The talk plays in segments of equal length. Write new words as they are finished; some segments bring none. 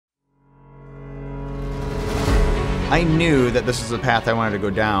I knew that this was the path I wanted to go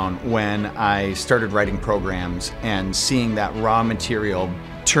down when I started writing programs and seeing that raw material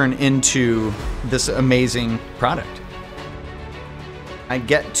turn into this amazing product. I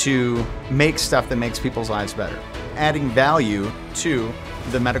get to make stuff that makes people's lives better, adding value to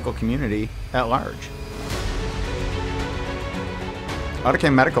the medical community at large.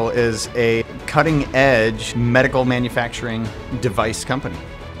 Autocam Medical is a cutting-edge medical manufacturing device company.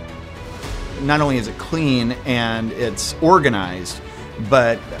 Not only is it clean and it's organized,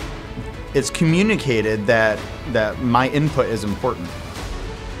 but it's communicated that my input is important.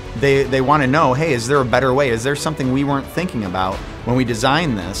 They want to know, hey, is there a better way? Is there something we weren't thinking about when we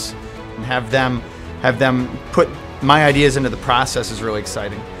designed this? And have them put my ideas into the process is really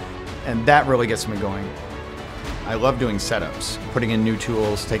exciting. And that really gets me going. I love doing setups, putting in new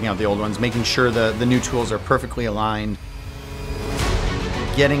tools, taking out the old ones, making sure the new tools are perfectly aligned,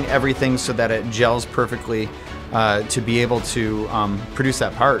 getting everything so that it gels perfectly to be able to produce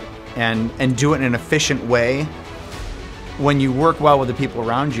that part and do it in an efficient way. When you work well with the people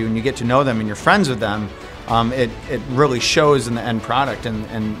around you and you get to know them and you're friends with them, it really shows in the end product,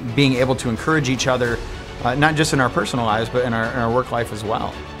 and being able to encourage each other, not just in our personal lives, but in our work life as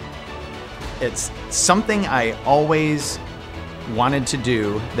well. It's something I always wanted to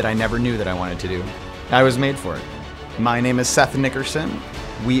do that I never knew that I wanted to do. I was made for it. My name is Seth Nickerson.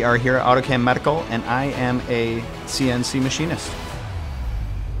 We are here at Autocam Medical, and I am a CNC machinist.